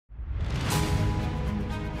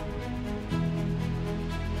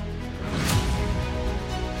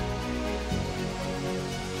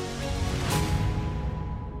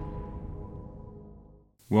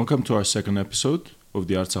Welcome to our second episode of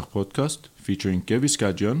the Artsakh podcast featuring Kevis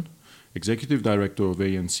Kadjan, Executive Director of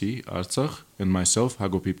ANC Artsakh, and myself,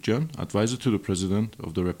 Hago Pipjan, Advisor to the President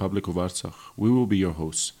of the Republic of Artsakh. We will be your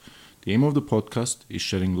hosts. The aim of the podcast is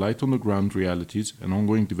shedding light on the ground realities and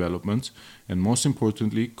ongoing developments, and most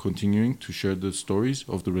importantly, continuing to share the stories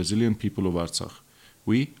of the resilient people of Artsakh.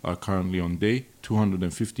 We are currently on day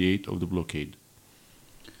 258 of the blockade.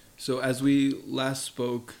 So as we last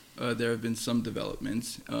spoke, there have been some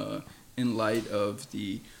developments in light of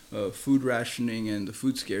the food rationing and the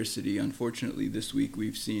food scarcity. Unfortunately, this week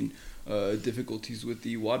we've seen difficulties with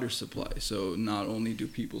the water supply. So not only do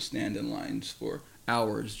people stand in lines for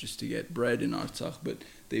hours just to get bread in Artsakh, but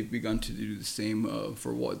they've begun to do the same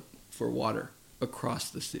for water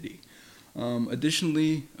across the city.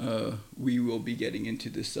 Additionally, we will be getting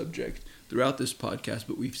into this subject throughout this podcast,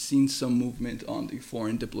 but we've seen some movement on the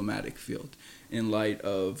foreign diplomatic field in light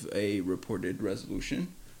of a reported resolution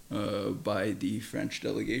by the French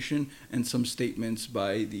delegation and some statements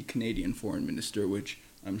by the Canadian foreign minister, which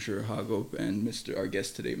I'm sure Hagop and our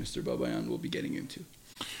guest today, Mr. Babayan, will be getting into.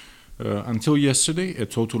 Until yesterday, a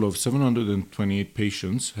total of 728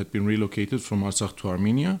 patients had been relocated from Artsakh to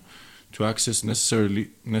Armenia to access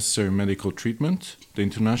necessary medical treatment. The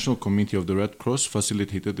International Committee of the Red Cross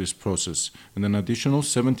facilitated this process, and an additional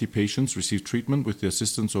 70 patients received treatment with the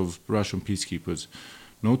assistance of Russian peacekeepers.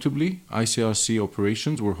 Notably, ICRC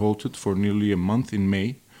operations were halted for nearly a month in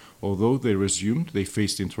May. Although they resumed, they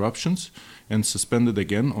faced interruptions and suspended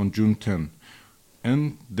again on June 10,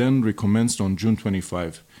 and then recommenced on June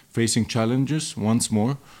 25, facing challenges once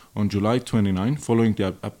more on July 29 following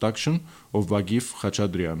the abduction of Vagif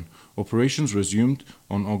Khachadrian. Operations resumed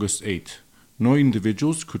on August 8. No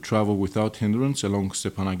individuals could travel without hindrance along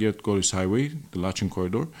Stepanakert-Goris Highway, the Lachin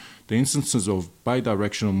corridor. The instances of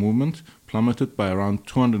bidirectional movement plummeted by around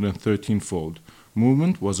 213-fold.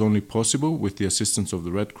 Movement was only possible with the assistance of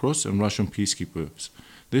the Red Cross and Russian peacekeepers.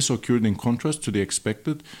 This occurred in contrast to the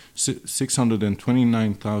expected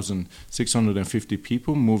 629,650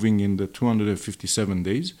 people moving in the 257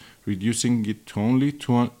 days, reducing it to only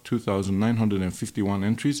 2,951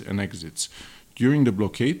 entries and exits. During the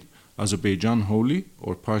blockade, Azerbaijan wholly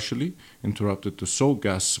or partially interrupted the sole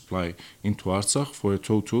gas supply into Artsakh for a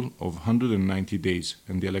total of 190 days,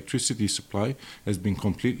 and the electricity supply has been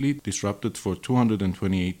completely disrupted for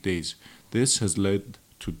 228 days. This has led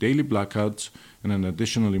to daily blackouts and an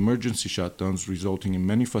additional emergency shutdowns, resulting in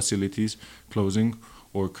many facilities closing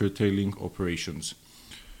or curtailing operations.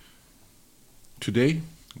 Today,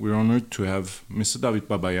 we're honored to have Mr. David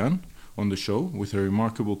Babayan on the show with a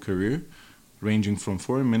remarkable career ranging from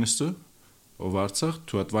Foreign Minister of Artsakh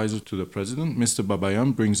to Advisor to the President. Mr.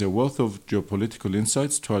 Babayan brings a wealth of geopolitical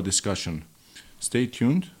insights to our discussion. Stay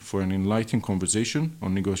tuned for an enlightening conversation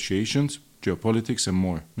on negotiations, geopolitics, and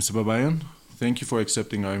more. Mr. Babayan, thank you for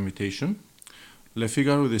accepting our invitation. Le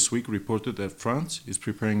Figaro this week reported that France is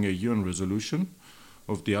preparing a UN resolution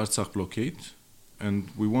of the Artsakh blockade, and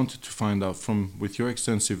we wanted to find out with your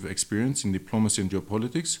extensive experience in diplomacy and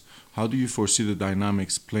geopolitics, how do you foresee the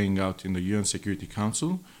dynamics playing out in the UN Security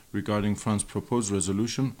Council regarding France's proposed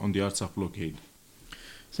resolution on the Artsakh blockade?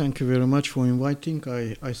 Thank you very much for inviting.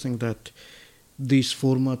 I think that this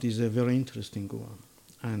format is a very interesting one,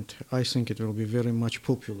 and I think it will be very much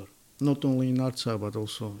popular, not only in Artsakh but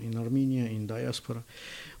also in Armenia, in diaspora.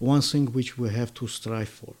 One thing which we have to strive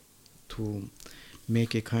for, to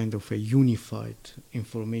make a kind of a unified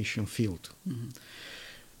information field. Mm-hmm.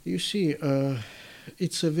 You see,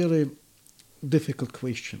 it's a very difficult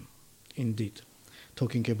question indeed,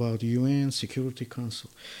 talking about UN Security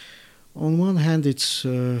Council. On one hand, it's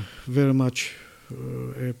very much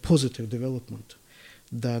a positive development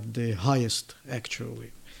that the highest,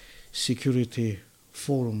 actually, security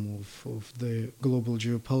forum of the global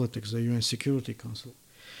geopolitics, the UN Security Council,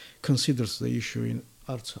 considers the issue in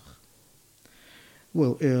Artsakh.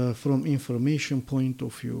 Well, from information point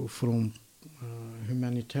of view, from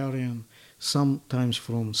humanitarian, sometimes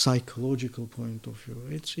from psychological point of view,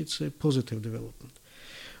 it's a positive development.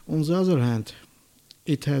 On the other hand,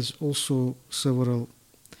 it has also several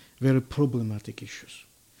very problematic issues,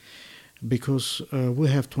 because we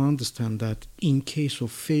have to understand that in case of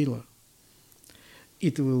failure,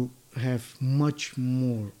 it will have much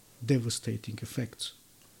more devastating effects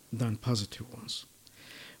than positive ones.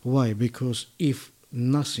 Why? Because if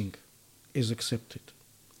nothing is accepted,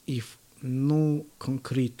 if no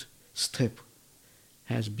concrete step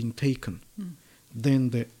has been taken, then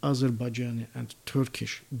the Azerbaijani and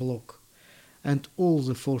Turkish bloc and all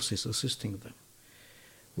the forces assisting them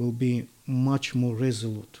will be much more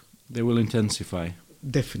resolute. They will intensify.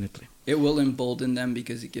 Definitely. It will embolden them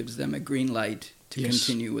because it gives them a green light to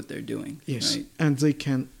continue what they're doing. Yes, right? and they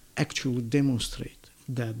can actually demonstrate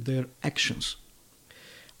that their actions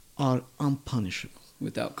are unpunishable.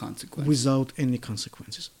 Without consequences. Without any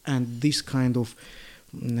consequences. And this kind of,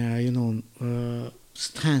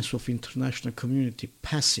 stance of international community,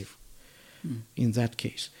 passive in that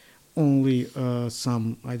case. Only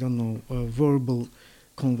some, verbal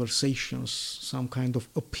conversations, some kind of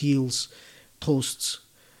appeals, toasts,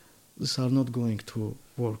 these are not going to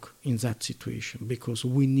work in that situation because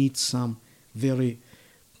we need some very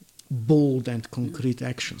bold and concrete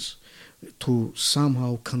actions to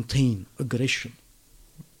somehow contain aggression.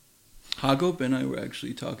 Hagop and I were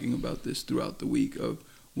actually talking about this throughout the week of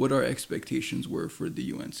what our expectations were for the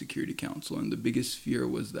UN Security Council. And the biggest fear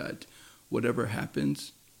was that whatever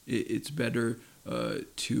happens, it's better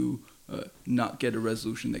to not get a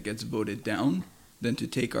resolution that gets voted down than to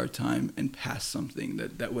take our time and pass something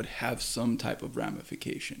that would have some type of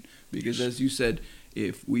ramification. Because as you said,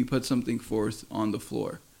 if we put something forth on the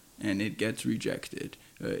floor and it gets rejected,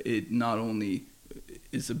 it not only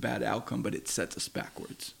is a bad outcome, but it sets us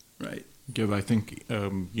backwards, right? Yeah, I think,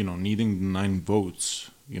 needing 9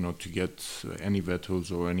 votes, to get any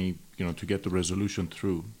vetoes or to get the resolution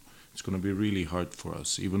through, it's going to be really hard for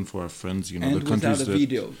us, even for our friends, and the countries without a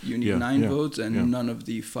veto. You need 9 votes and none of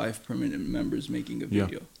the 5 permanent members making a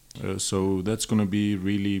veto. So that's going to be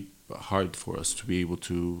really hard for us to be able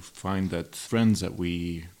to find that friends that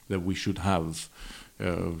we should have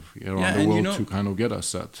around the world to kind of get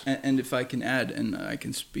us that. And if I can add, and I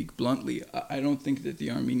can speak bluntly, I don't think that the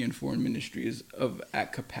Armenian Foreign Ministry is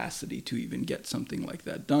at capacity to even get something like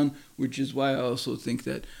that done, which is why I also think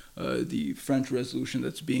that the French resolution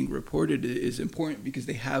that's being reported is important because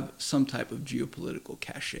they have some type of geopolitical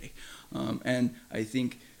cachet. And I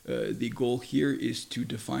think the goal here is to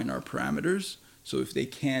define our parameters. So if they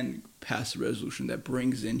can pass a resolution that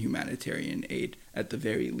brings in humanitarian aid at the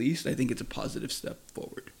very least, I think it's a positive step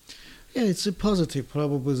forward. Yeah, it's a positive,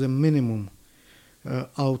 probably the minimum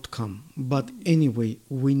outcome. But anyway,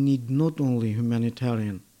 we need not only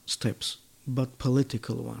humanitarian steps, but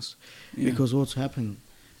political ones. Yeah. Because what's happened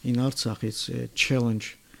in Artsakh, it's a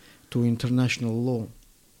challenge to international law,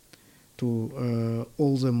 to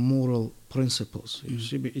all the moral principles. You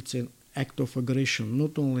see, it's an act of aggression,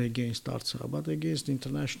 not only against Artsakh, but against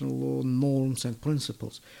international law, norms and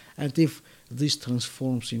principles. And if this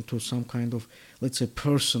transforms into some kind of, let's say,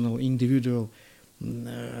 personal, individual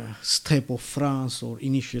step of France or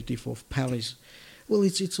initiative of Paris, well,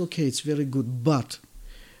 it's okay, it's very good, but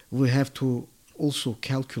we have to also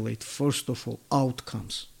calculate, first of all,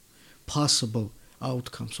 outcomes, possible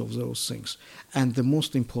outcomes of those things. And the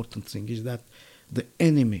most important thing is that the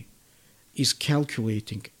enemy is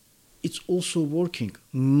calculating. It's also working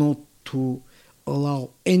not to allow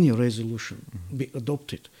any resolution be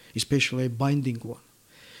adopted, especially a binding one.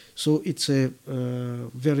 So it's a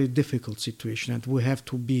very difficult situation, and we have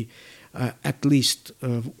to be at least,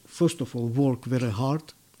 first of all, work very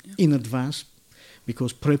hard in advance,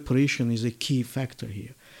 because preparation is a key factor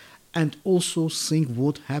here, and also think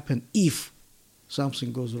what happens if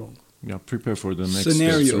something goes wrong. Yeah, prepare for the next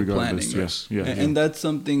scenario steps planning. Yes. And that's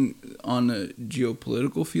something on a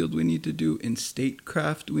geopolitical field we need to do. In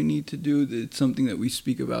statecraft we need to do. It's something that we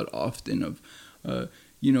speak about often of,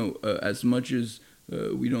 as much as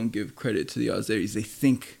we don't give credit to the Azeris, they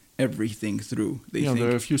think everything through. They think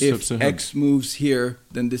there are a few steps if ahead. X moves here,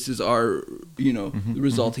 then this is our, the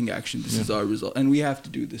resulting action. This is our result. And we have to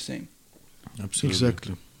do the same. Absolutely.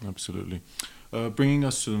 Exactly. Absolutely. Bringing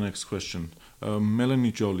us to the next question.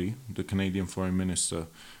 Melanie Joly, the Canadian Foreign Minister,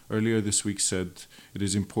 earlier this week said it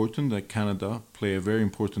is important that Canada play a very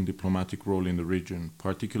important diplomatic role in the region,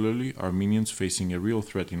 particularly Armenians facing a real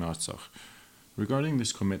threat in Artsakh. Regarding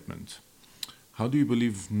this commitment, how do you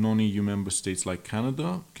believe non-EU member states like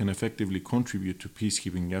Canada can effectively contribute to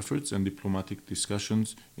peacekeeping efforts and diplomatic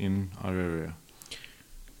discussions in our area?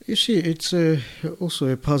 You see, it's also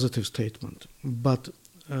a positive statement, but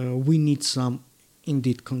we need some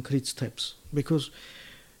indeed concrete steps, because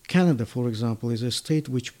Canada, for example, is a state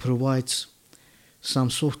which provides some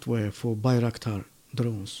software for Bayraktar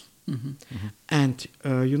drones. And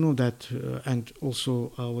you know that, and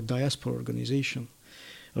also our diaspora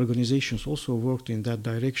organizations also worked in that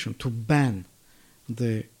direction to ban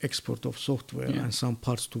the export of software and some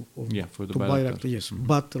parts to Bayraktar. Yes,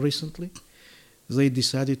 but recently they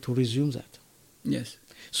decided to resume that. Yes.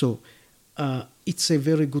 So it's a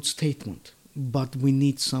very good statement, but we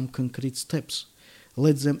need some concrete steps.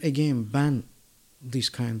 Let them again ban this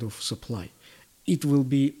kind of supply. It will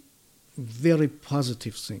be very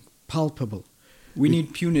positive thing, palpable. We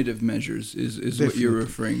need punitive measures, is what you're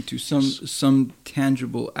referring to. Some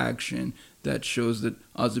tangible action that shows that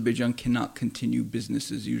Azerbaijan cannot continue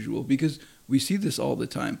business as usual, because we see this all the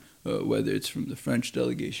time, whether it's from the French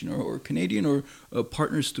delegation or Canadian or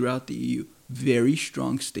partners throughout the EU. Very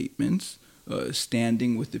strong statements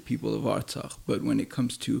standing with the people of Artsakh. But when it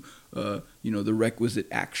comes to the requisite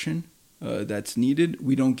action that's needed,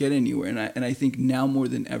 we don't get anywhere. And I think now more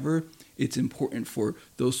than ever, it's important for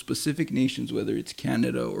those specific nations, whether it's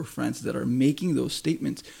Canada or France, that are making those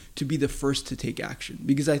statements, to be the first to take action.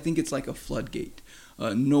 Because I think it's like a floodgate.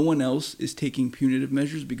 No one else is taking punitive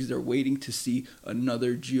measures because they're waiting to see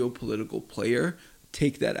another geopolitical player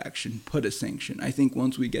take that action, put a sanction. I think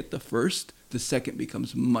once we get the first, the second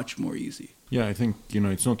becomes much more easy. Yeah, I think,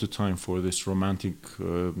 it's not the time for this romantic,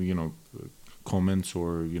 comments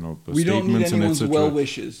or, we don't need statements and anyone's etc. well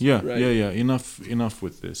wishes. Yeah, right? yeah. Enough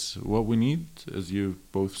with this. What we need, as you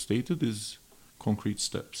both stated, is concrete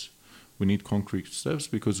steps. We need concrete steps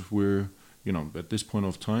because we're, at this point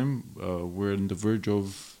of time, we're on the verge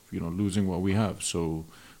of, losing what we have. So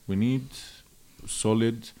we need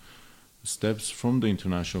solid steps from the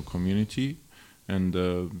international community, and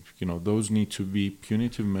those need to be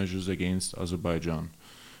punitive measures against Azerbaijan.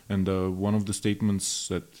 And one of the statements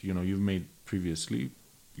that you've made previously,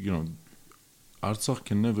 Artsakh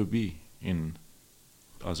can never be in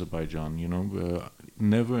Azerbaijan.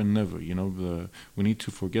 Never and never. We need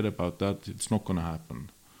to forget about that. It's not going to happen.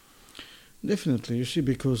 Definitely, you see,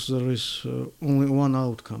 because there is only one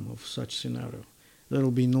outcome of such scenario. There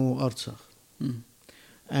will be no Artsakh. Mm.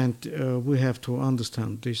 And we have to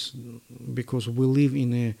understand this because we live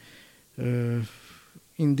in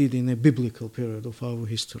indeed in a biblical period of our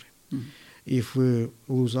history. Mm. If we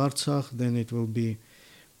lose Artsakh, then it will be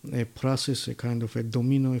a process, a kind of a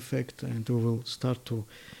domino effect, and we will start to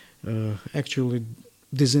actually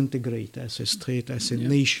disintegrate as a state, as a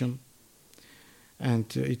nation. And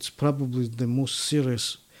it's probably the most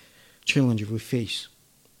serious challenge we face,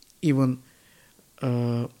 even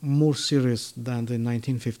more serious than the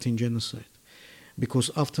 1915 genocide. Because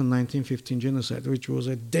after 1915 genocide, which was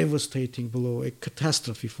a devastating blow, a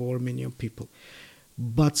catastrophe for Armenian people,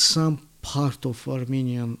 but some part of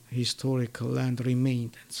Armenian historical land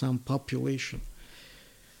remained, and some population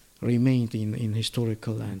remained in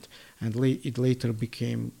historical land, and it later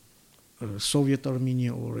became Soviet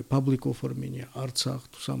Armenia or Republic of Armenia,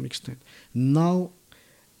 Artsakh to some extent. Now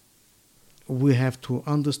we have to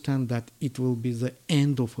understand that it will be the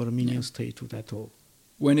end of Armenian statehood at all.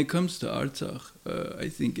 When it comes to Artsakh, I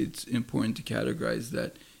think it's important to categorize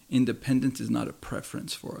that independence is not a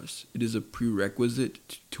preference for us. It is a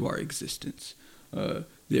prerequisite to our existence. There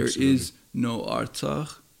Absolutely. is no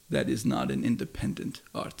Artsakh that is not an independent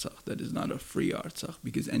Artsakh, that is not a free Artsakh,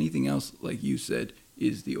 because anything else, like you said,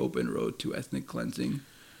 is the open road to ethnic cleansing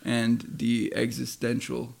and the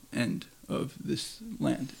existential end of this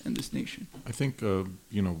land and this nation. I think,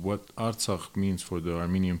 what Artsakh means for the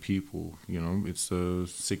Armenian people, it's a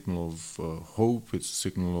signal of hope, it's a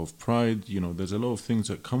signal of pride, there's a lot of things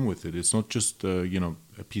that come with it. It's not just,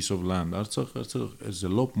 a piece of land. Artsakh is a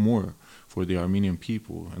lot more for the Armenian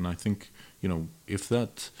people. And I think, if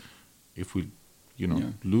we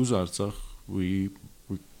lose Artsakh, we're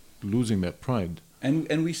losing that pride.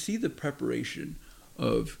 And we see the preparation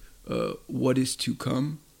of what is to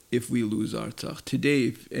come if we lose Artsakh. Today,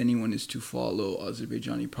 if anyone is to follow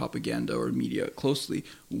Azerbaijani propaganda or media closely,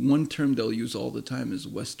 one term they'll use all the time is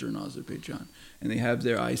Western Azerbaijan. And they have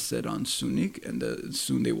their eyes set on Sunnik, and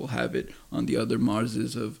soon they will have it on the other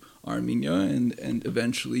Marzes of Armenia and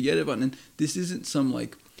eventually Yerevan. And this isn't some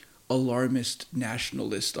alarmist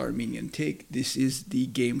nationalist Armenian take. This is the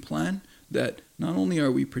game plan that not only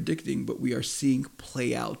are we predicting, but we are seeing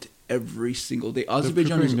play out every single day.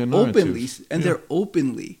 Azerbaijan is openly, and they're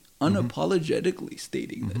openly, unapologetically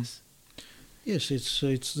stating this. Yes,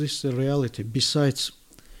 it's this the reality. Besides,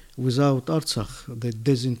 without Artsakh, the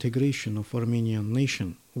disintegration of Armenian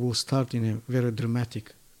nation will start in a very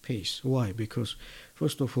dramatic pace. Why? Because,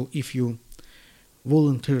 first of all, if you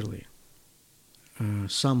voluntarily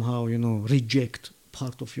somehow, reject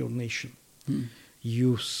part of your nation,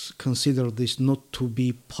 you consider this not to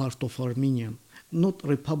be part of Armenia, not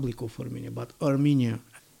Republic of Armenia, but Armenia,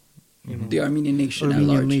 the Armenian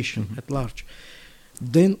nation at large.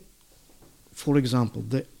 Then, for example,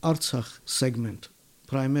 the Artsakh segment,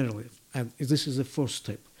 primarily, and this is the first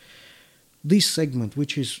step. This segment,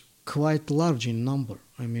 which is quite large in number,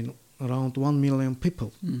 around 1 million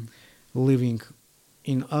people living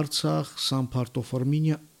in Artsakh, some part of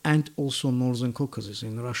Armenia, and also Northern Caucasus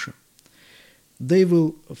in Russia. They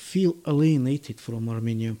will feel alienated from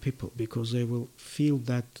Armenian people because they will feel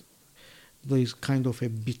that there's kind of a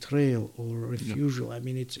betrayal or refusal. I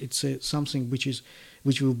mean, it's something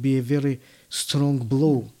which will be a very strong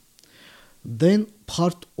blow. Then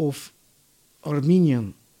part of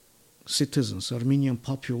Armenian citizens, Armenian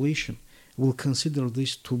population, will consider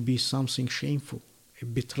this to be something shameful, a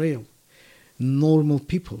betrayal. Normal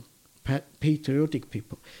people, patriotic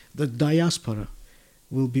people, the diaspora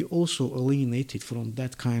will be also alienated from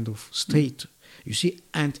that kind of state. You see,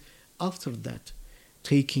 and after that,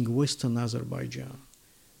 taking Western Azerbaijan,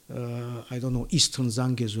 I don't know, Eastern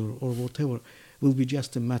Zangezur or whatever, will be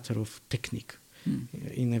just a matter of technique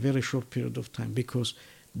in a very short period of time, because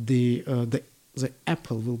the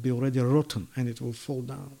apple will be already rotten and it will fall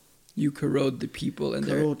down. You corrode the people and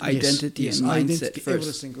their identity and mindset identity, first.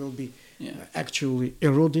 Everything will be actually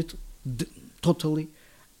eroded totally,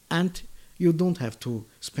 and you don't have to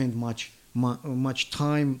spend much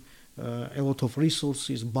time, a lot of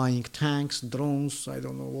resources, buying tanks, drones, I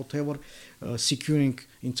don't know, whatever, securing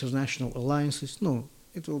international alliances. No,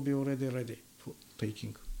 it will be already ready for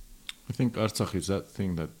taking. I think Artsakh is that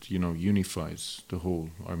thing that, unifies the whole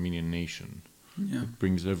Armenian nation. Yeah. It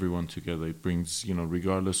brings everyone together. It brings,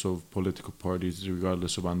 regardless of political parties,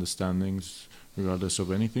 regardless of understandings, regardless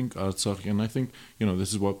of anything, Artsakh. And I think,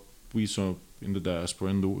 this is what we saw in the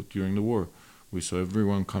diaspora during the war. We saw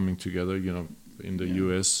everyone coming together, in the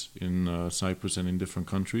US, in Cyprus, and in different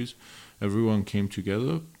countries. Everyone came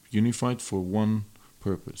together, unified for one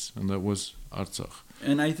purpose, and that was Artsakh.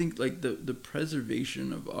 And I think the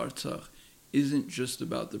preservation of Artsakh isn't just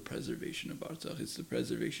about the preservation of Artsakh, it's the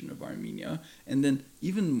preservation of Armenia. And then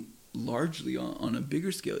even largely on a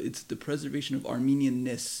bigger scale, it's the preservation of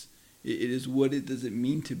Armenianness. It is does it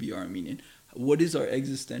mean to be Armenian? What is our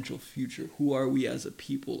existential future? Who are we as a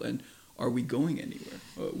people? And are we going anywhere?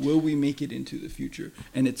 Will we make it into the future?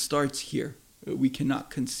 And it starts here. We cannot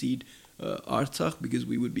concede Artsakh because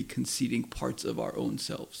we would be conceding parts of our own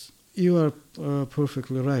selves. You are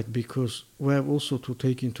perfectly right, because we have also to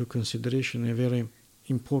take into consideration a very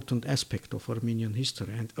important aspect of Armenian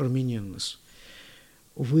history and Armenianness.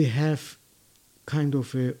 We have kind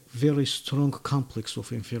of a very strong complex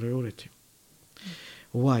of inferiority.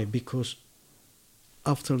 Why? Because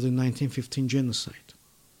after the 1915 genocide,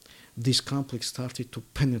 this complex started to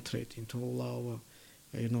penetrate into all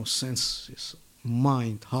our, senses,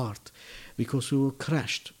 mind, heart, because we were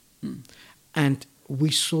crushed. And we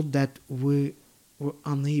saw that we were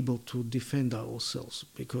unable to defend ourselves,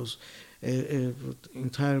 because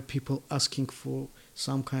entire people asking for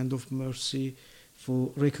some kind of mercy,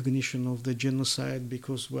 for recognition of the genocide,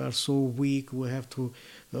 because we are so weak, we have to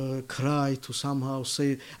cry to somehow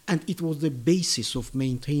say, and it was the basis of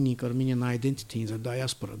maintaining Armenian identity in the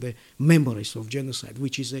diaspora, the memories of genocide,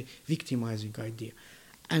 which is a victimizing idea.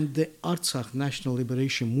 And the Artsakh national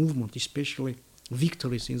liberation movement, especially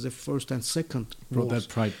victories in the first and second brought wars,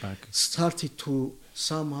 that pride back. Started to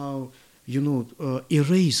somehow,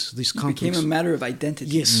 erase this complex. It became a matter of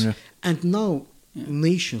identity. Yes, and now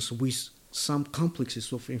nations with some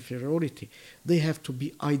complexes of inferiority, they have to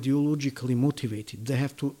be ideologically motivated. They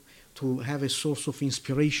have to have a source of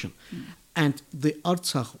inspiration. And the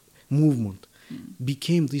Artsakh movement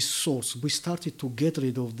became this source. We started to get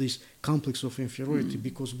rid of this complex of inferiority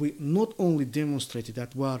because we not only demonstrated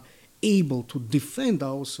that we are able to defend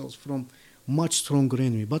ourselves from much stronger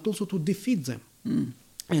enemy, but also to defeat them.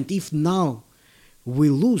 And if now we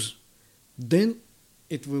lose, then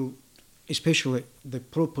it will, especially the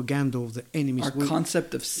propaganda of the enemies. Our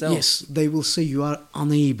concept of self. Yes, they will say you are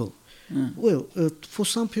unable. Well, for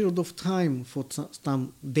some period of time, for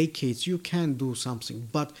some decades, you can do something,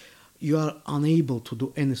 but you are unable to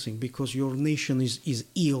do anything because your nation is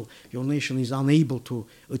ill. Your nation is unable to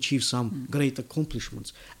achieve some great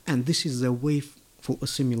accomplishments. And this is the way for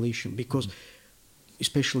assimilation, because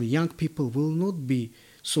especially young people will not be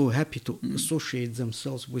so happy to associate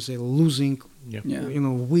themselves with a losing,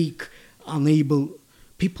 weak, unable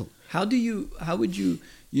people. How would you,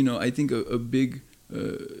 I think a big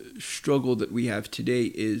struggle that we have today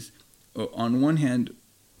is, on one hand,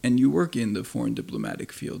 and you work in the foreign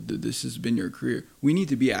diplomatic field, this has been your career, we need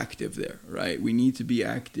to be active there, right? We need to be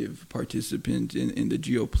active participant in the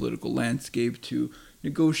geopolitical landscape to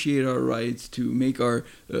negotiate our rights, to make our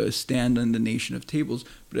stand on the nation of tables.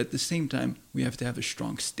 But at the same time, we have to have a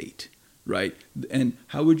strong state, right? And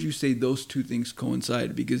how would you say those two things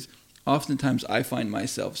coincide? Because oftentimes I find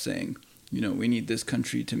myself saying, we need this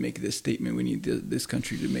country to make this statement, we need this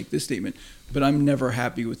country to make this statement, but I'm never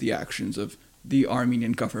happy with the actions of the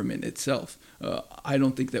Armenian government itself. I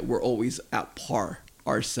don't think that we're always at par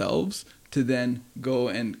ourselves to then go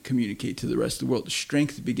and communicate to the rest of the world.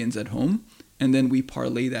 Strength begins at home, and then we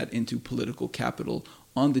parlay that into political capital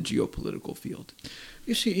on the geopolitical field?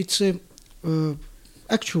 You see, it's a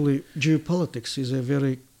actually geopolitics is a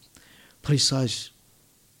very precise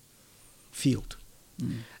field.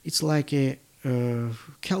 It's like a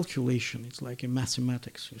calculation. It's like a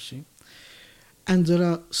mathematics. You see, and there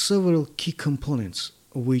are several key components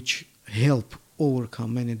which help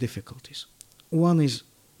overcome many difficulties. One is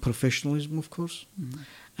professionalism, of course,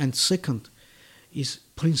 and second is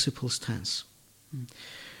principle stance.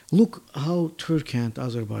 Look how Turkey and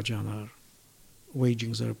Azerbaijan are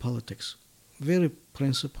waging their politics. Very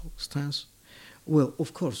principle stance. Well,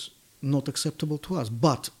 of course, not acceptable to us,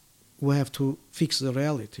 but we have to fix the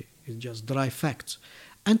reality. It's just dry facts.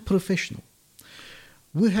 And professional.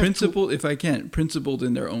 We have principled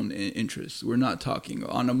in their own interests. We're not talking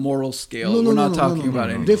on a moral scale. No, We're not talking about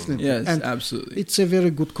anything. Definitely. Yes, and absolutely. It's a very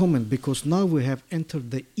good comment because now we have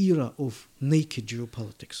entered the era of naked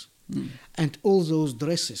geopolitics. And all those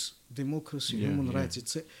dresses, democracy, human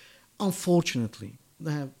rights, unfortunately,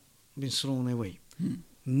 they have been thrown away.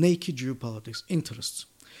 Naked geopolitics, interests.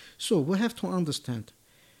 So we have to understand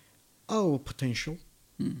our potential,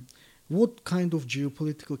 what kind of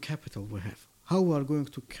geopolitical capital we have, how we are going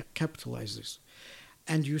to capitalize this.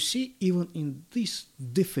 And you see, even in this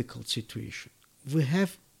difficult situation, we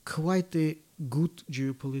have quite a good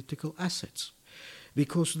geopolitical assets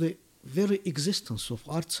because the very existence of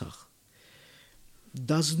Artsakh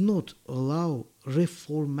does not allow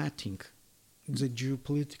reformatting the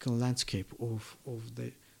geopolitical landscape of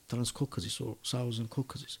the Transcaucasus or Southern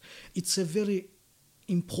Caucasus. It's a very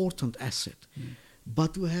important asset,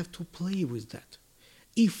 but we have to play with that.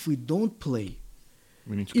 If we don't play,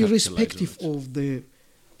 we need to irrespective of the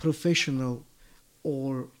professional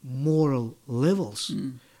or moral levels,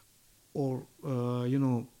 or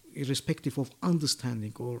irrespective of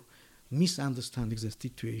understanding or misunderstanding the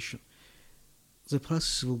situation, the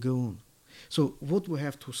process will go on. So what we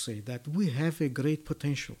have to say that we have a great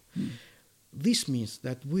potential. This means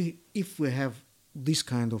that if we have this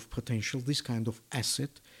kind of potential, this kind of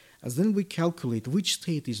asset, as then we calculate which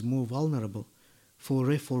state is more vulnerable for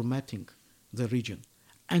reformatting the region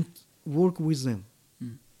and work with them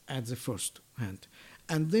at the first hand.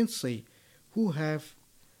 And then say who have,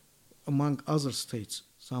 among other states,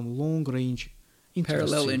 some long-range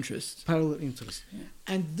parallel interests. Yeah.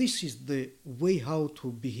 And this is the way how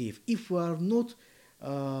to behave. If we are not,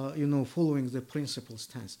 following the principle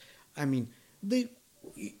stance, I mean,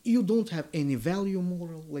 you don't have any value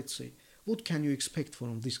moral, let's say. What can you expect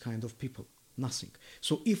from this kind of people? Nothing.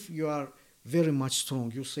 So if you are very much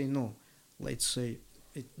strong, you say no, let's say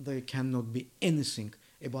there cannot be anything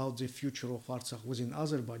about the future of Artsakh within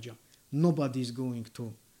Azerbaijan. Nobody is going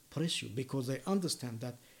to press you because they understand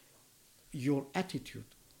that your attitude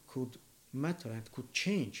could matter and could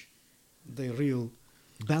change the real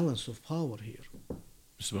balance of power here.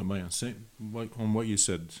 Mr. Babayan, on what you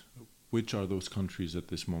said, which are those countries at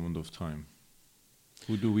this moment of time?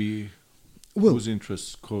 Whose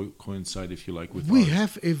interests coincide, if you like, with we ours?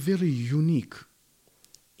 have a very unique,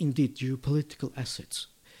 indeed, geopolitical assets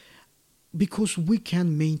because we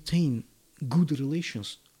can maintain good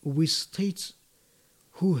relations with states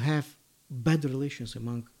who have bad relations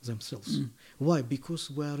among themselves. Why? Because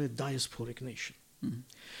we are a diasporic nation.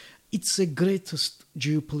 It's the greatest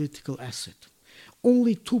geopolitical asset.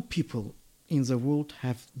 Only two people in the world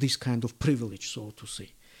have this kind of privilege, so to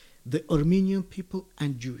say. The Armenian people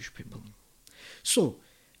and Jewish people. So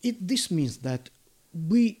this means that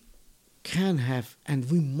we can have and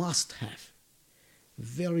we must have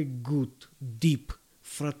very good, deep,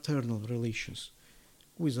 fraternal relations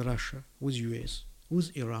with Russia, with US,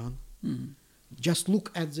 with Iran. Just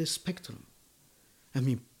look at the spectrum. I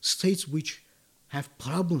mean, states which have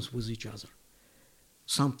problems with each other,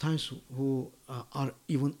 sometimes who are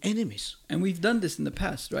even enemies. And we've done this in the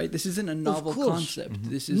past, right? This isn't a novel concept.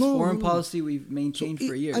 This is foreign policy we've maintained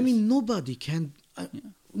for years. I mean, nobody can,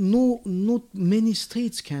 not many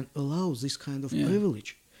states can allow this kind of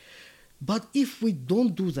privilege. But if we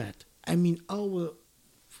don't do that, I mean, our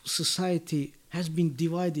society has been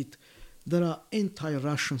divided. There are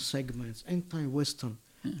anti-Russian segments, anti-Western.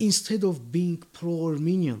 Instead of being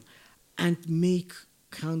pro-Armenian and make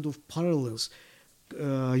kind of parallels,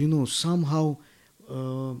 somehow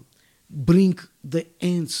bring the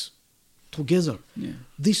ends together.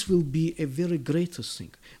 This will be a very greatest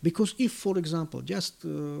thing. Because if, for example, just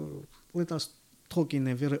let us talk in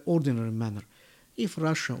a very ordinary manner, if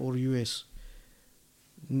Russia or US,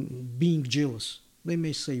 being jealous, they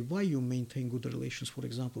may say, why you maintain good relations, for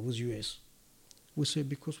example, with US? We say,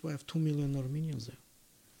 because we have 2 million Armenians there.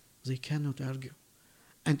 They cannot argue.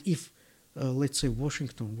 And if, let's say,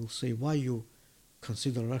 Washington will say, why you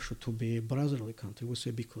consider Russia to be a brotherly country. We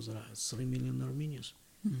say because there are 3 million Armenians.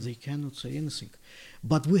 They cannot say anything.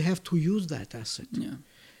 But we have to use that asset. Yeah.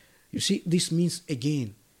 You see, this means,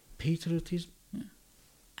 again, patriotism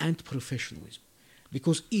and professionalism.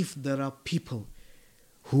 Because if there are people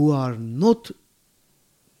who are not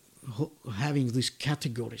having these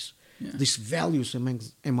categories, these values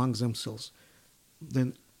among themselves,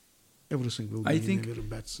 then everything will be in a very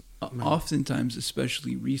bad manner. Oftentimes,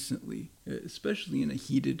 especially recently, especially in a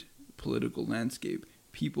heated political landscape,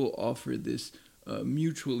 people offer this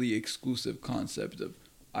mutually exclusive concept of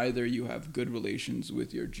either you have good relations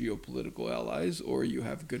with your geopolitical allies or you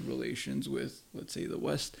have good relations with, let's say, the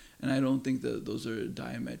West. And I don't think that those are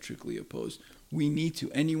diametrically opposed. We need to,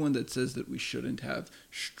 anyone that says that we shouldn't have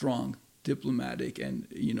strong diplomatic and,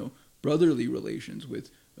 brotherly relations with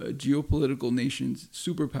geopolitical nations,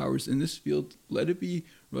 superpowers in this field, let it be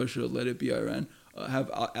Russia, let it be Iran, have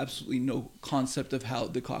absolutely no concept of how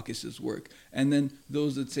the Caucasus work. And then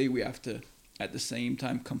those that say we have to, at the same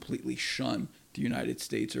time, completely shun the United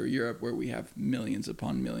States or Europe, where we have millions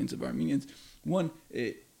upon millions of Armenians. One,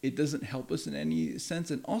 it doesn't help us in any sense,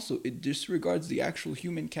 and also it disregards the actual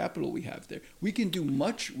human capital we have there. We can do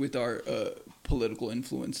much with our political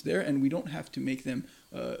influence there, and we don't have to make them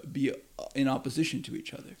be in opposition to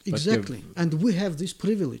each other. Exactly. And we have this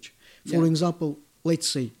privilege. For example, let's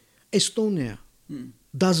say Estonia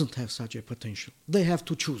doesn't have such a potential. They have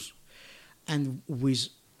to choose. And with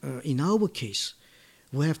in our case,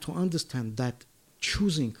 we have to understand that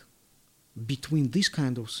choosing between these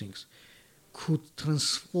kind of things could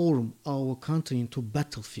transform our country into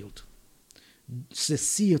battlefield. The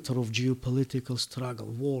theater of geopolitical struggle,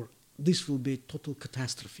 war. This will be a total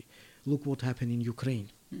catastrophe. Look what happened in Ukraine.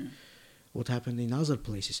 What happened in other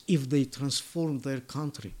places. If they transform their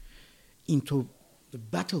country into the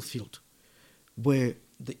battlefield where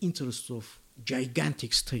the interests of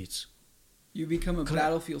gigantic states, you become a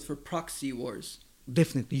battlefield for proxy wars.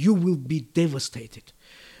 Definitely. You will be devastated.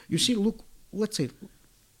 You see, look, let's say,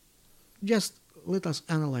 just let us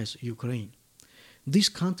analyze Ukraine. This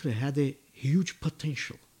country had a huge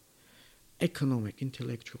potential, economic,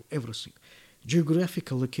 intellectual, everything.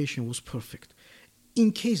 Geographical location was perfect.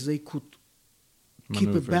 In case they could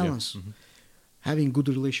keep a balance, having good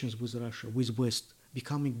relations with Russia, with West,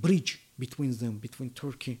 becoming bridge between them, between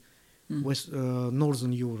Turkey, West,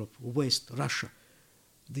 Northern Europe, West, Russia,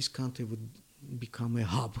 this country would become a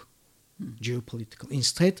hub, geopolitical.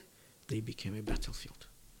 Instead, they became a battlefield.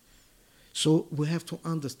 So we have to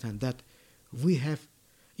understand that we have,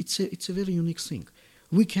 it's a very unique thing.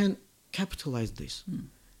 We can capitalize this,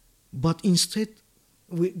 but instead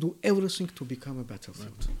we do everything to become a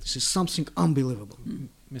battlefield. Right. This is something unbelievable.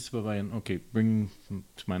 Mr. Babayan, okay, bring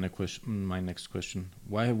to my next question.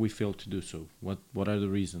 Why have we failed to do so? What are the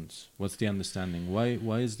reasons? What's the understanding?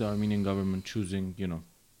 Why is the Armenian government choosing,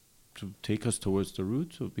 to take us towards the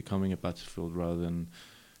route of becoming a battlefield rather than,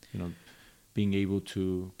 being able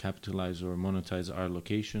to capitalize or monetize our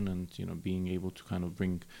location and, being able to kind of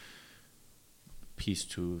bring peace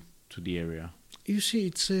to the area? You see,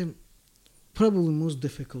 it's probably the most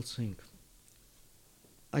difficult thing.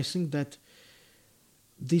 I think that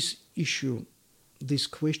this issue, this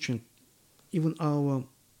question, even our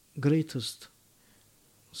greatest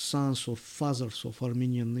sons or fathers of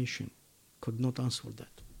Armenian nation could not answer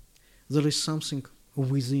that. There is something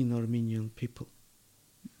within Armenian people,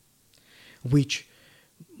 which,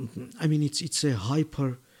 it's a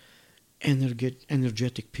hyper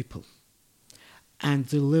energetic people, and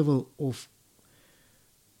the level of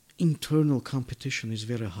internal competition is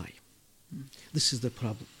very high. This is the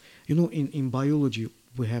problem. In biology,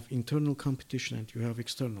 we have internal competition and you have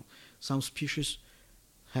external. Some species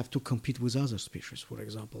have to compete with other species, for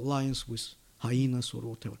example, lions with hyenas or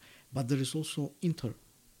whatever. But there is also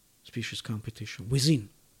inter-species competition within.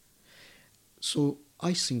 So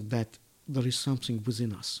I think that there is something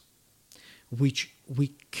within us which we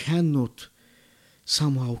cannot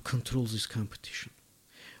somehow control this competition.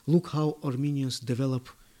 Look how Armenians develop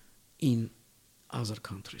in other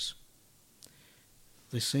countries.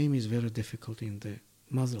 The same is very difficult in the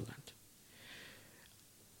motherland.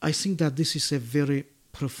 I think that this is a very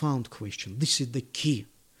profound question. This is the key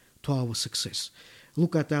to our success.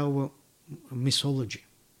 Look at our mythology.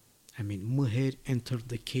 Muher entered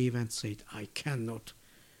the cave and said, I cannot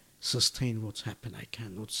sustain what's happened. I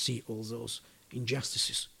cannot see all those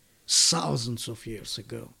injustices thousands of years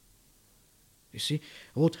ago. You see,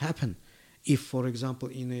 what happened if, for example,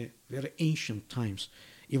 in a very ancient times,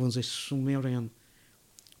 even the Sumerian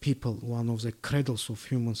people, one of the cradles of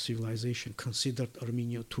human civilization, considered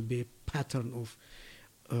Armenia to be a pattern of,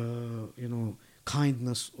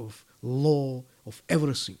 kindness, of law, of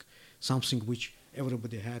everything, something which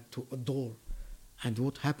everybody had to adore. And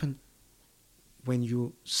what happened when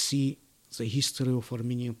you see the history of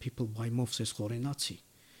Armenian people by Movses Khorenatsi,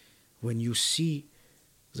 when you see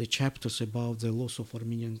the chapters about the loss of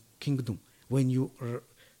Armenian kingdom, when you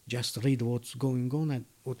just read what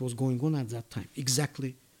was going on at that time,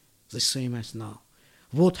 exactly the same as now.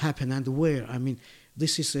 What happened and where? I mean,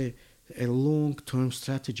 this is a long-term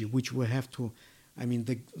strategy which we have to, I mean,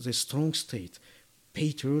 the strong state,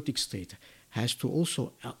 patriotic state, has to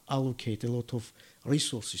also allocate a lot of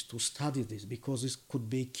resources to study this, because this could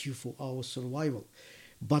be a key for our survival.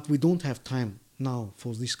 But we don't have time now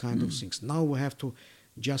for this kind of things. Now we have to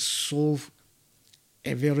just solve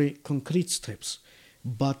a very concrete steps.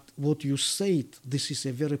 But what you said, this is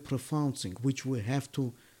a very profound thing which we have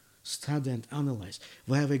to study and analyze.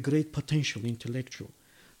 We have a great potential intellectual,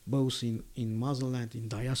 both in motherland, in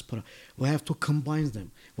diaspora. We have to combine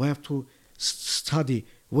them. We have to study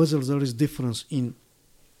whether there is difference in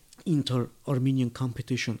inter-Armenian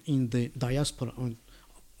competition in the diaspora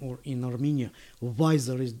or in Armenia, why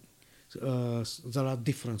there are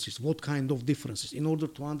differences, what kind of differences, in order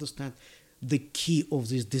to understand the key of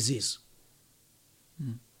this disease.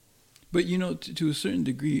 But to a certain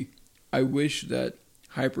degree, I wish that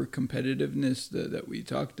hyper-competitiveness that we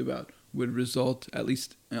talked about would result, at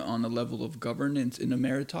least on a level of governance, in a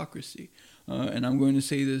meritocracy. And I'm going to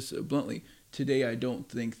say this bluntly. Today, I don't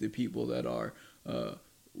think the people that are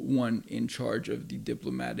one in charge of the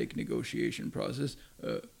diplomatic negotiation process,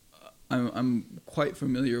 I'm quite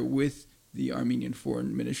familiar with the Armenian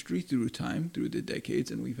Foreign Ministry through the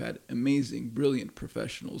decades, and we've had amazing, brilliant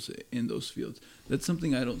professionals in those fields. That's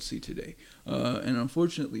something I don't see today. And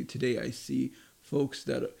unfortunately, today I see folks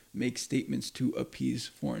that make statements to appease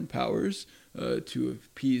foreign powers, to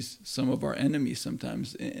appease some of our enemies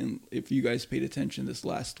sometimes. And if you guys paid attention this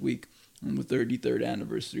last week, on the 33rd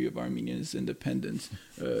anniversary of Armenia's independence,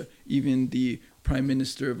 even the Prime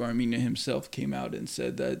Minister of Armenia himself came out and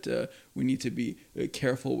said that we need to be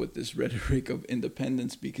careful with this rhetoric of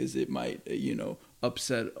independence because it might,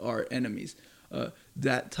 upset our enemies.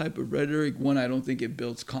 That type of rhetoric, one, I don't think it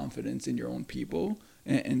builds confidence in your own people.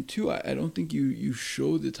 And two, I don't think you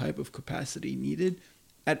show the type of capacity needed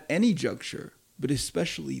at any juncture, but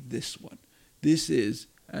especially this one. This is,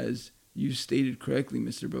 as you stated correctly,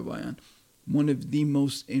 Mr. Babayan, one of the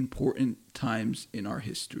most important times in our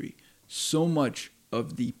history. So much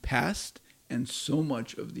of the past and so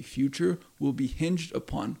much of the future will be hinged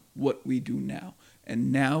upon what we do now.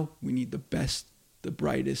 And now we need the best, the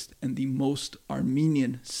brightest, and the most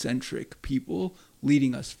Armenian-centric people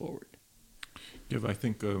leading us forward. Yeah, I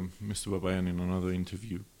think Mr. Babayan, in another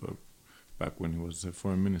interview back when he was the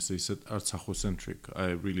foreign minister, he said Artsakhocentric. I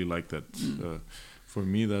really like that. For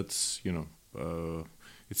me, that's,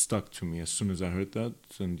 it stuck to me as soon as I heard that.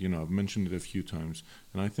 And, I've mentioned it a few times.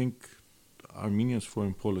 And I think Armenia's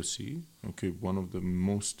foreign policy, one of the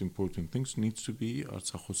most important things needs to be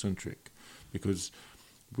Artsakhocentric. Because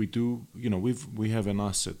we do, we have an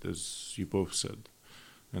asset, as you both said.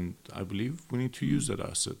 And I believe we need to use that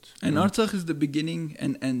asset. And Artsakh is the beginning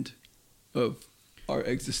and end of our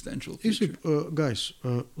existential future. Guys,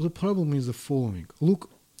 the problem is the following. Look,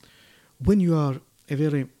 when you are a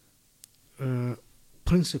very you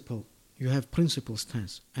have principle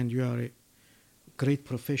stance, and you are a great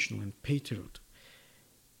professional and patriot,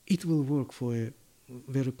 it will work for a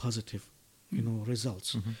very positive,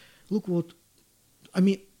 results. Look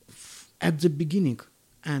at the beginning,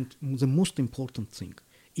 and the most important thing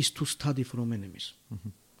is to study from enemies.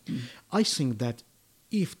 I think that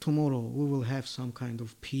if tomorrow we will have some kind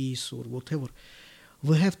of peace or whatever,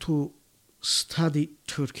 we have to study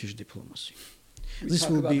Turkish diplomacy. We talk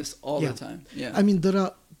about this all the time. Yeah. I mean, there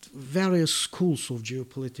are various schools of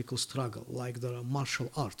geopolitical struggle, like there are martial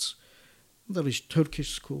arts. There is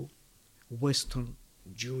Turkish school, Western,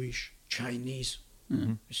 Jewish, Chinese.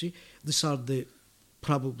 You see, these are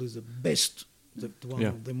probably the best,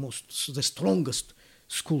 the strongest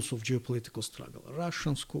schools of geopolitical struggle.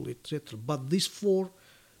 Russian school, etc. But these four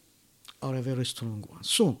are a very strong one.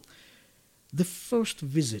 So, the first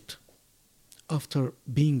visit after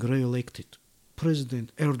being re-elected,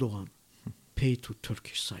 President Erdogan paid to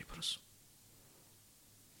Turkish Cyprus.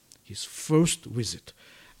 His first visit.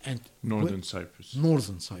 And Northern Cyprus.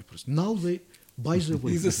 Now they, by the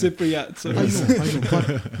way... He's a Cypriot. So I know.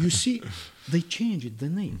 But you see, they changed the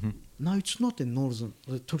name. Now it's not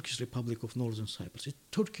the Turkish Republic of Northern Cyprus. It's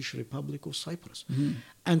Turkish Republic of Cyprus.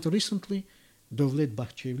 And recently, Devlet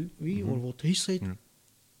Bahçeli, or what he said,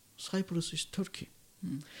 Cyprus is Turkey.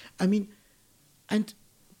 I mean, and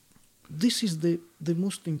this is the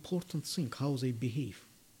most important thing, how they behave.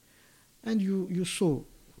 And you saw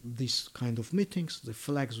these kind of meetings, the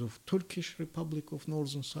flags of Turkish Republic of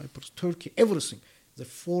Northern Cyprus, Turkey, everything. The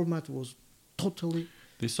format was totally...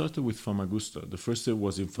 They started with Famagusta. The first day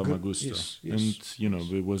was in Famagusta. Yes,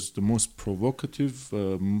 and, it was the most provocative,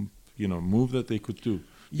 move that they could do.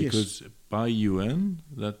 Because by UN,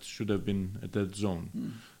 that should have been a dead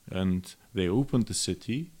zone. And they opened the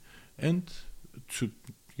city, and to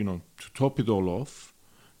top it all off,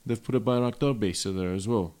 they've put a Bayraktar base there as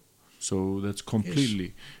well. So that's completely.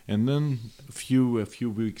 Yes. And then a few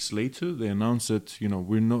weeks later, they announced that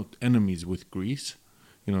we're not enemies with Greece,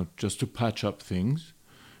 just to patch up things,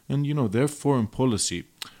 and their foreign policy.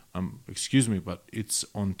 Excuse me, but it's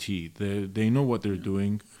on T. They know what they're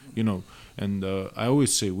doing, And I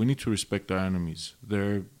always say we need to respect our enemies.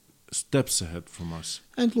 They're steps ahead from us.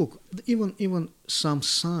 And look, even some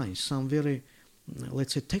signs, some very,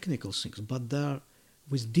 let's say, technical things, but they're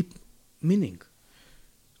with deep meaning.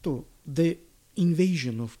 So the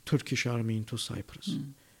invasion of Turkish army into Cyprus,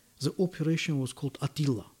 the operation was called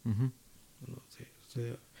Attila. Mm-hmm.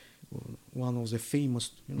 One of the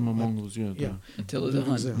famous Mongols, Attila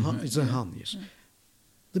the Hun. The Hun, yes.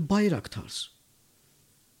 The Bayraktars,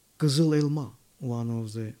 Kızıl Elma, one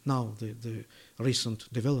of the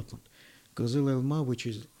recent development. Kızıl Elma, which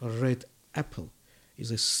is a red apple, is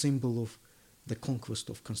a symbol of the conquest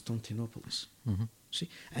of Constantinople. Mm-hmm. See,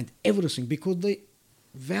 and everything, because they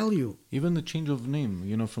value even the change of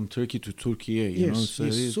name, from Turkey to Turkey. Yes.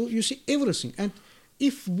 So you see everything, and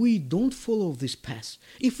if we don't follow this path,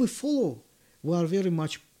 if we follow, we are very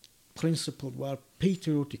much principled, we are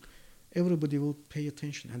patriotic, everybody will pay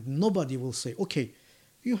attention, and nobody will say, okay,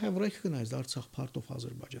 you have recognized Artsakh part of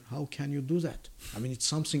Azerbaijan. How can you do that? I mean, it's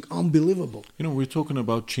something unbelievable. We're talking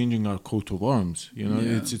about changing our coat of arms.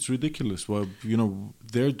 It's ridiculous. Well,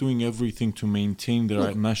 they're doing everything to maintain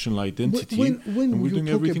their national identity, and we're doing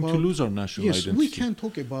everything to lose our national identity. Yes, we can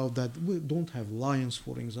talk about that. We don't have lions,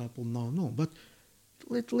 for example, now. No, but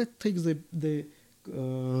let's take the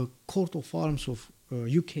coat of arms of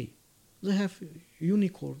UK. They have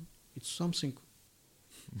unicorn. It's something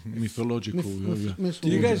mythological. Do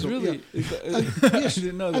you guys really? Yes, I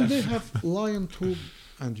didn't know that. And they have lion too,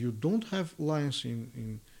 and you don't have lions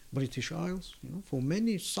in British Isles, for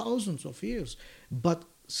many thousands of years. But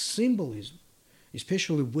symbolism,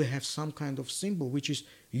 especially we have some kind of symbol which is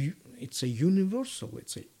it's a universal.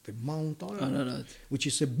 Let's say the Mount Ararat, which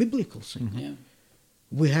is a biblical thing. Mm-hmm. Yeah.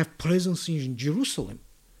 We have presence in Jerusalem,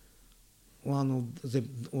 one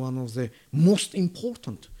of the most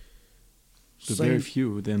important. Very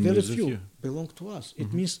few belong to us.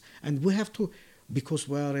 It means, and we have to, because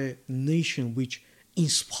we are a nation which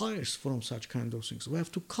inspires from such kind of things. We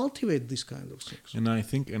have to cultivate this kind of things. And I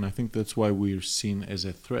think that's why we're seen as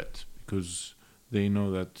a threat, because they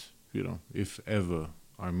know that if ever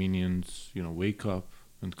Armenians wake up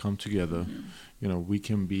and come together, we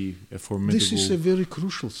can be a formidable. This is a very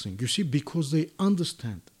crucial thing, you see, because they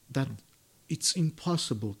understand that it's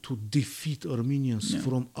impossible to defeat Armenians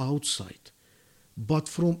from outside. But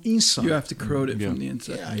from inside, you have to corrode it from the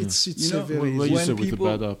inside. Yeah, it's a very what you said with the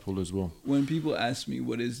bad apple as well. When people ask me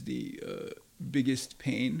what is the biggest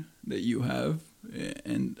pain that you have,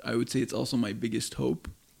 and I would say it's also my biggest hope,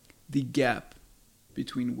 the gap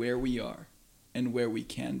between where we are and where we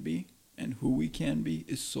can be and who we can be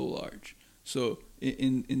is so large. So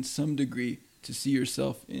in some degree, to see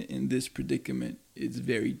yourself in this predicament is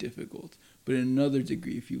very difficult. But in another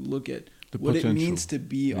degree, if you look at what it means to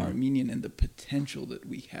be Armenian and the potential that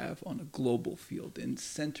we have on a global field in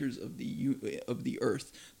centers of the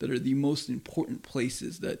earth that are the most important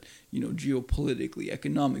places that, geopolitically,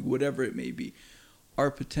 economic, whatever it may be, our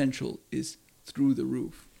potential is through the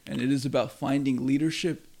roof. And it is about finding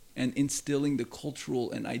leadership and instilling the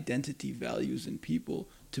cultural and identity values in people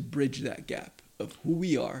to bridge that gap of who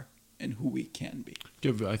we are and who we can be.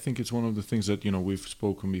 Yeah, I think it's one of the things that, we've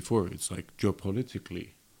spoken before. It's like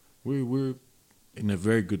geopolitically, we're in a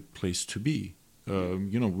very good place to be.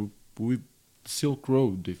 We Silk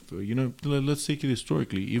Road, let's take it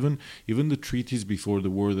historically. Even the treaties before the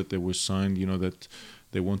war that they were signed, that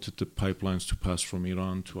they wanted the pipelines to pass from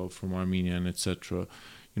Iran from Armenia and etc.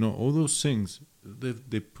 All those things,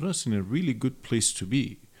 they put us in a really good place to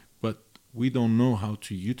be. But we don't know how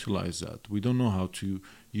to utilize that. We don't know how to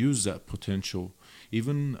use that potential,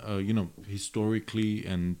 even historically,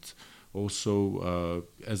 and also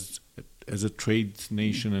as a trade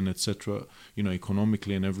nation and etc.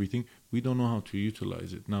 Economically and everything. We don't know how to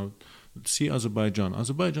utilize it. Now, see Azerbaijan.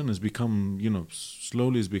 Azerbaijan has become,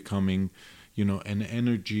 slowly is becoming, an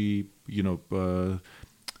energy,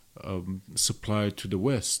 supplier to the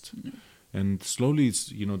West. And slowly, it's,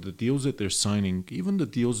 the deals that they're signing, even the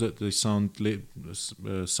deals that they signed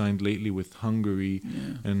lately with Hungary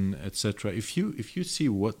and etc. If you see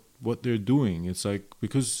what they're doing, it's like,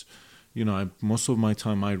 because most of my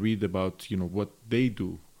time I read about what they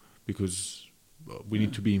do, because we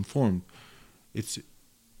need to be informed.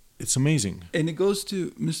 It's amazing. And it goes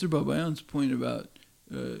to Mr. Babayan's point about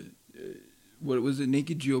what was it,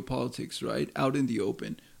 naked geopolitics, right? Out in the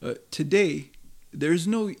open. Today, there's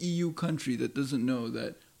no EU country that doesn't know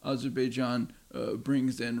that Azerbaijan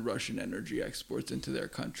brings in Russian energy exports into their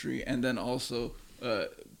country, and then also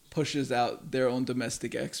pushes out their own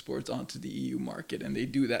domestic exports onto the EU market, and they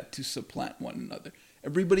do that to supplant one another.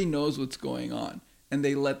 Everybody knows what's going on, and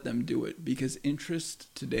they let them do it because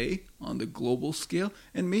interest today on the global scale,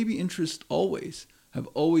 and maybe interest always, have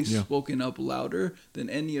always spoken up louder than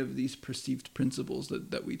any of these perceived principles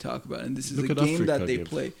that we talk about. And this is a game that they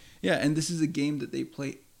play. Yeah, and this is a game that they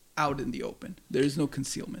play out in the open. There is no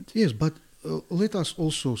concealment. Yes, but let us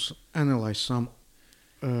also analyze some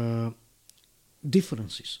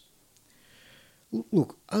differences.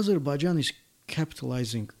 Look, Azerbaijan is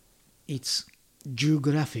capitalizing its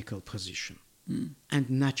geographical position and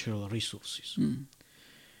natural resources.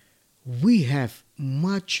 We have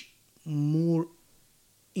much more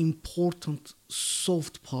important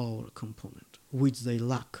soft power component, which they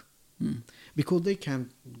lack, because they can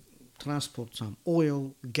transport some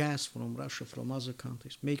oil, gas from Russia, from other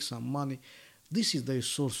countries, make some money. This is their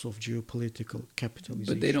source of geopolitical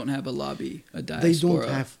capitalization. But they don't have a lobby, a diaspora. They don't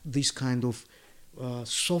have this kind of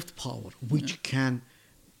soft power, which can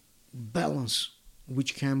balance,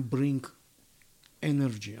 which can bring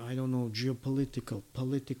energy, geopolitical,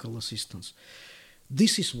 political assistance.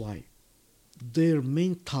 This is why their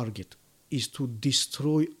main target is to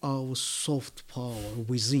destroy our soft power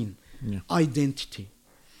within, identity,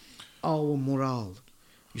 our morale,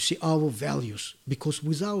 our values. Because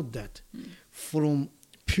without that, from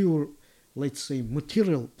pure, let's say,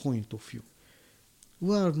 material point of view,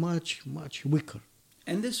 we are much, much weaker.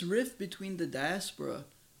 And this rift between the diaspora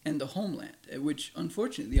and the homeland, which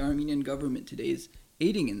unfortunately the Armenian government today is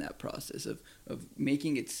aiding in that process of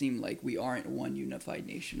making it seem like we aren't one unified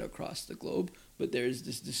nation across the globe, but there's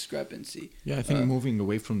this discrepancy. Yeah, I think moving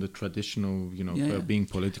away from the traditional, being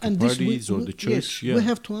political parties or the church. Yes, we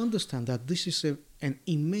have to understand that this is an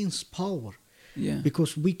immense power. Yeah.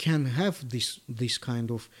 Because we can have this kind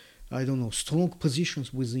of, strong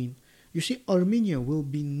positions within. You see, Armenia will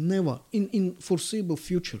be never, in foreseeable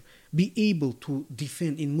future, be able to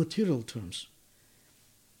defend in material terms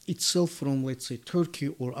itself from, let's say, Turkey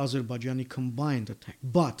or Azerbaijani combined attack.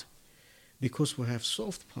 But because we have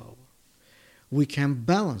soft power, we can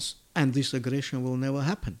balance, and this aggression will never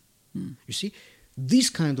happen. You see, this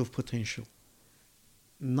kind of potential,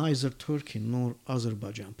 neither Turkey nor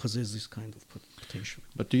Azerbaijan possess this kind of potential.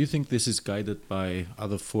 But do you think this is guided by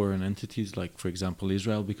other foreign entities, like, for example,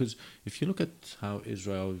 Israel? Because if you look at how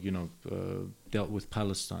Israel, dealt with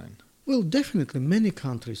Palestine. Well, definitely many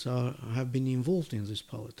countries have been involved in this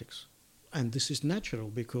politics. And this is natural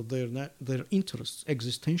because their interests,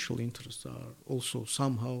 existential interests, are also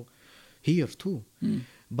somehow here too.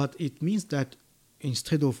 But it means that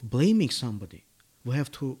instead of blaming somebody, we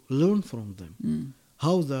have to learn from them.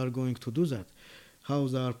 How they are going to do that, how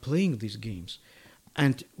they are playing these games.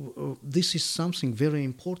 And this is something very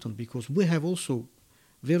important because we have also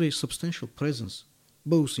very substantial presence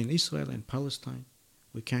both in Israel and Palestine.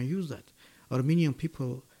 We can use that. Armenian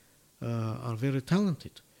people are very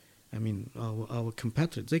talented. I mean, our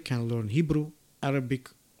compatriots, they can learn Hebrew, Arabic,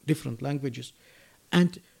 different languages.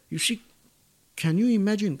 And you see, can you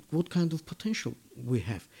imagine what kind of potential we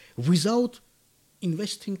have without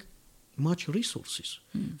investing much resources?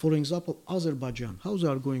 For example, Azerbaijan, how they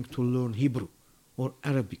are going to learn Hebrew or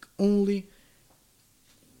Arabic? Only,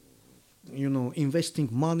 investing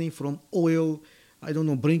money from oil,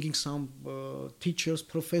 bringing some teachers,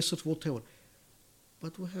 professors, whatever.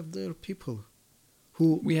 But we have there people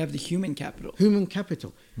who... We have the human capital.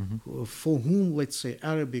 For whom, let's say,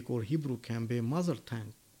 Arabic or Hebrew can be a mother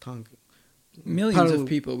tongue. Millions of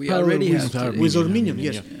people we already have. With Armenian,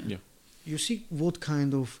 yes. Yeah. You see what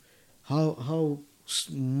kind of... How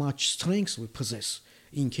much strength we possess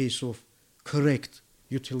in case of correct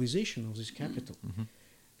utilization of this capital.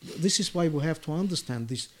 This is why we have to understand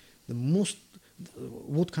this.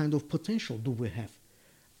 What kind of potential do we have?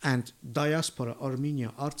 And diaspora,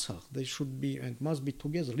 Armenia, Artsakh, they should be and must be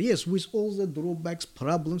together. Yes, with all the drawbacks,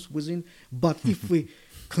 problems within, but if we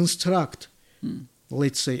construct,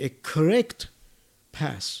 let's say, a correct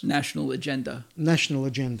path. National agenda,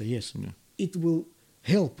 yes. Yeah. It will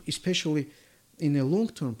help, especially in a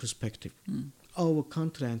long-term perspective, our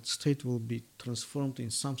country and state will be transformed in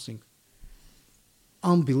something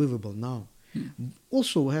unbelievable now.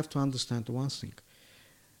 Also, we have to understand one thing.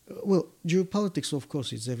 Well, geopolitics, of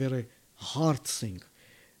course, is a very hard thing,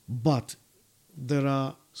 but there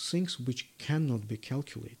are things which cannot be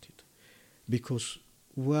calculated because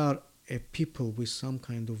we are a people with some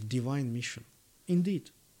kind of divine mission. Indeed,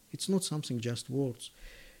 it's not something just words.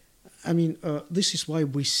 I mean, this is why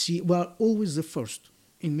we are always the first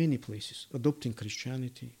in many places adopting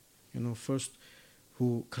Christianity, first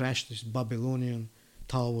who crashed this Babylonian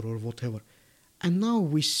tower or whatever. And now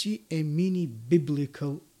we see a mini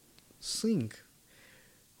biblical thing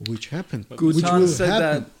which happened. Gutan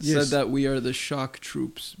said that we are the shock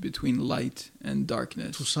troops between light and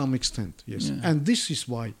darkness. To some extent, yes. Yeah. And this is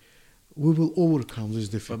why we will overcome these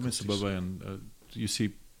difficulties. But Mr. Babayan, you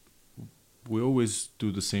see, we always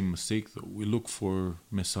do the same mistake though. We look for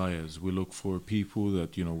messiahs. We look for people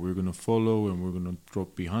that, we're going to follow and we're going to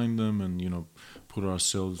drop behind them and, put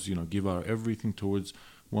ourselves, give our everything towards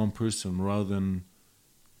one person rather than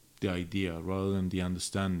the idea, rather than the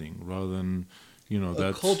understanding, rather than,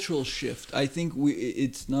 a cultural shift. I think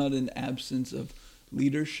it's not an absence of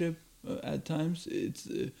leadership at times. It's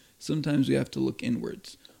sometimes we have to look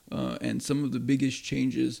inwards. And some of the biggest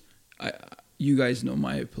changes, you guys know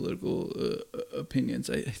my political opinions.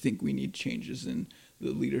 I think we need changes in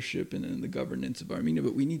the leadership and in the governance of Armenia,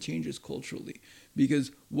 but we need changes culturally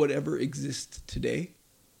because whatever exists today,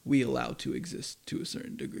 we allow to exist to a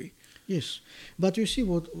certain degree. Yes, but you see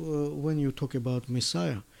when you talk about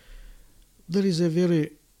Messiah, there is a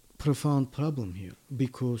very profound problem here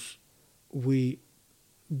because we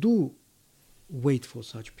do wait for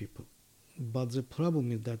such people, but the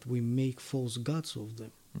problem is that we make false gods of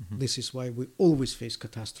them. Mm-hmm. This is why we always face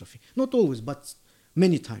catastrophe. Not always, but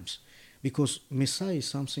many times, because Messiah is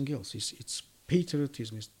something else. It's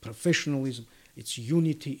patriotism, it's professionalism, it's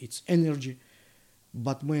unity, it's energy.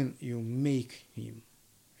 But when you make him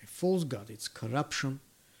a false god, it's corruption,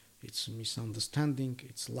 it's misunderstanding,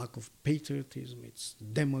 it's lack of patriotism, it's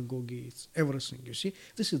demagogy, it's everything. You see,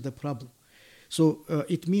 this is the problem. So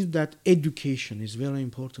it means that education is very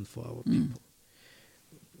important for our people.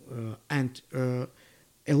 And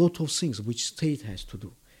a lot of things which state has to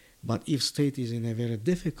do. But if state is in a very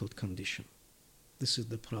difficult condition, this is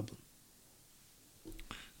the problem.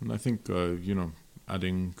 And I think,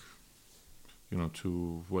 adding,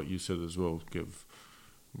 to what you said as well,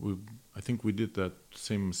 I think we did that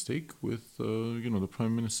same mistake with, the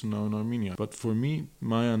Prime Minister now in Armenia. But for me,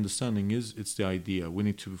 my understanding is it's the idea. We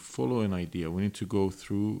need to follow an idea. We need to go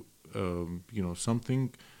through,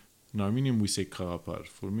 something. In Armenian, we say karapar.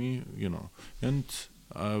 For me, and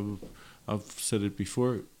I've said it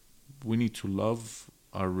before, we need to love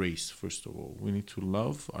our race, first of all. We need to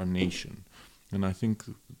love our nation. And I think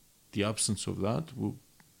the absence of that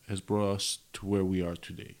has brought us to where we are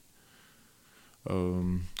today.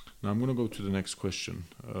 Now I'm going to go to the next question.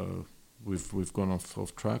 We've gone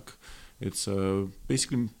off track. It's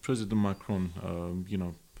basically President Macron,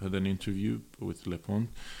 had an interview with Le Monde,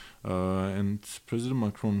 and President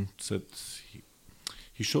Macron said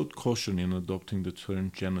he showed caution in adopting the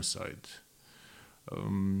term genocide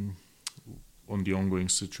on the ongoing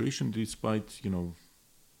situation, despite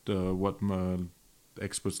what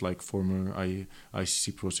experts like former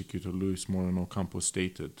ICC prosecutor Luis Moreno Campos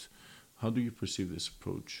stated. How do you perceive this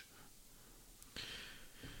approach?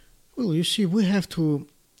 Well, you see, we have to,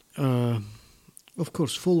 of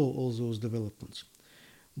course, follow all those developments,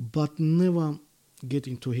 but never get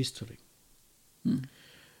into history.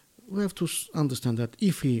 We have to understand that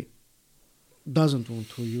if he doesn't want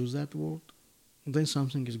to use that word, then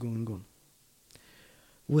something is going on.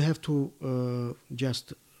 We have to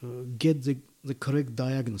just get the correct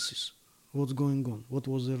diagnosis. What's going on? What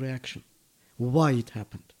was the reaction? Why it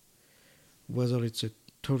happened? Whether it's a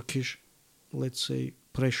Turkish, let's say,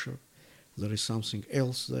 pressure, there is something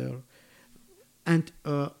else there. And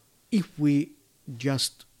if we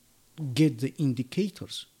just get the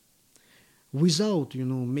indicators without,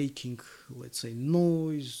 making, let's say,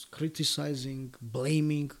 noise, criticizing,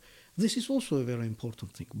 blaming, this is also a very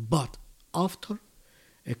important thing. But after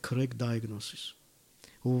a correct diagnosis,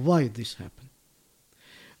 why this happened?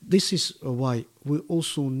 This is why we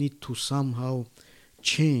also need to somehow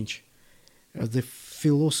change the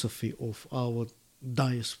philosophy of our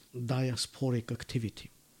diasporic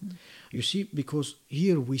activity. You see, because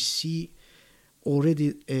here we see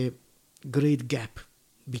already a great gap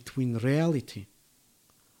between reality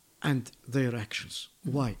and their actions.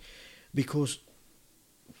 Why? Because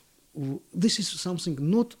this is something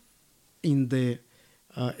not in the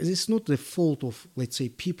It's not the fault of, let's say,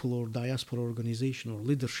 people or diaspora organization or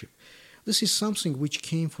leadership. This is something which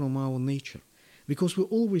came from our nature, because we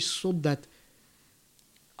always thought that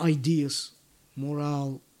ideas,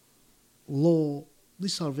 morale, law,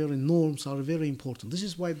 these are very norms, are very important. This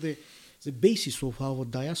is why the basis of our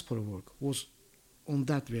diaspora work was on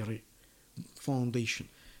that very foundation.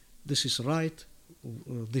 This is right,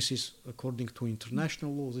 this is according to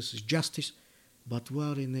international law, this is justice, but we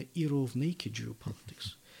are in an era of naked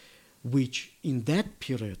geopolitics, which in that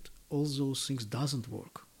period all those things doesn't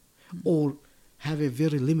work or have a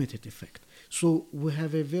very limited effect. So we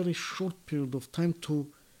have a very short period of time to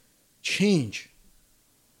change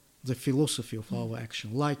the philosophy of our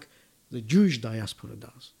action, like the Jewish diaspora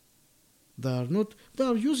does. They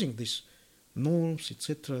are using these norms,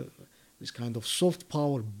 etc., this kind of soft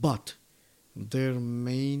power, but their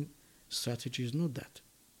main strategy is not that.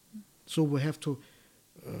 So we have to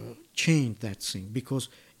change that thing, because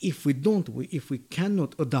if we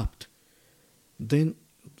cannot adapt, then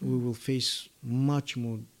we will face much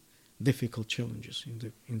more difficult challenges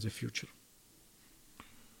in the future.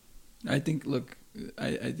 I think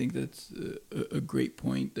that's a great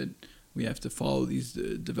point, that we have to follow these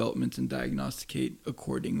developments and diagnosticate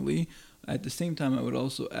accordingly. At the same time, I would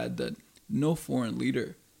also add that no foreign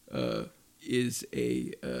leader is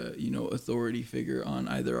a authority figure on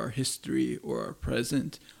either our history or our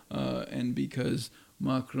present, and because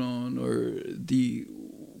Macron or the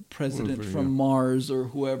president from Mars or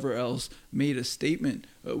whoever else made a statement,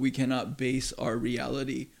 we cannot base our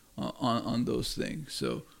reality on those things.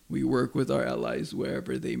 So we work with our allies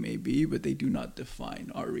wherever they may be, but they do not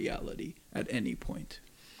define our reality at any point.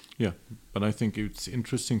 Yeah, but I think it's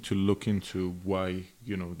interesting to look into why,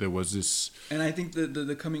 there was this... And I think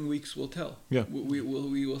the coming weeks will tell. Yeah. We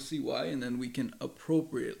will see why, and then we can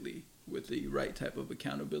appropriately, with the right type of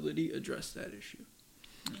accountability, address that issue.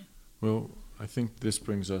 Yeah. Well, I think this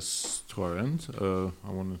brings us to our end.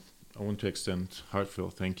 I want to extend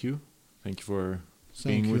heartfelt thank you. Thank you for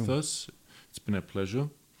being with us. It's been a pleasure.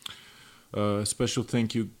 A special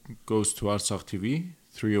thank you goes to Artsakh TV,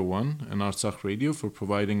 301, and Artsakh Radio for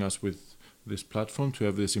providing us with this platform to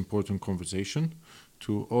have this important conversation.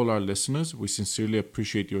 To all our listeners, we sincerely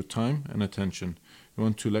appreciate your time and attention. We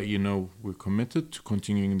want to let you know we're committed to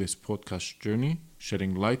continuing this podcast journey,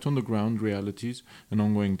 shedding light on the ground realities and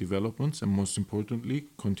ongoing developments, and most importantly,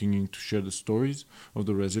 continuing to share the stories of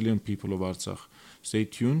the resilient people of Artsakh. Stay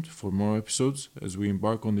tuned for more episodes as we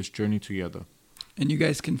embark on this journey together. And you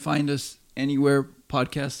guys can find us anywhere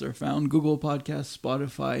podcasts are found: Google Podcasts,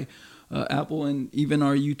 Spotify, Apple, and even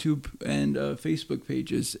our YouTube and Facebook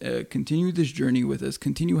pages. Continue this journey with us.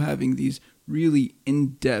 Continue having these really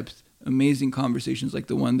in-depth, amazing conversations like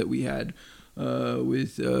the one that we had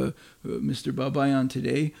with Mr. Babayan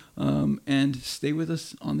today. And stay with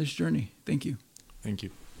us on this journey. Thank you. Thank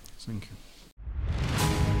you. Thank you.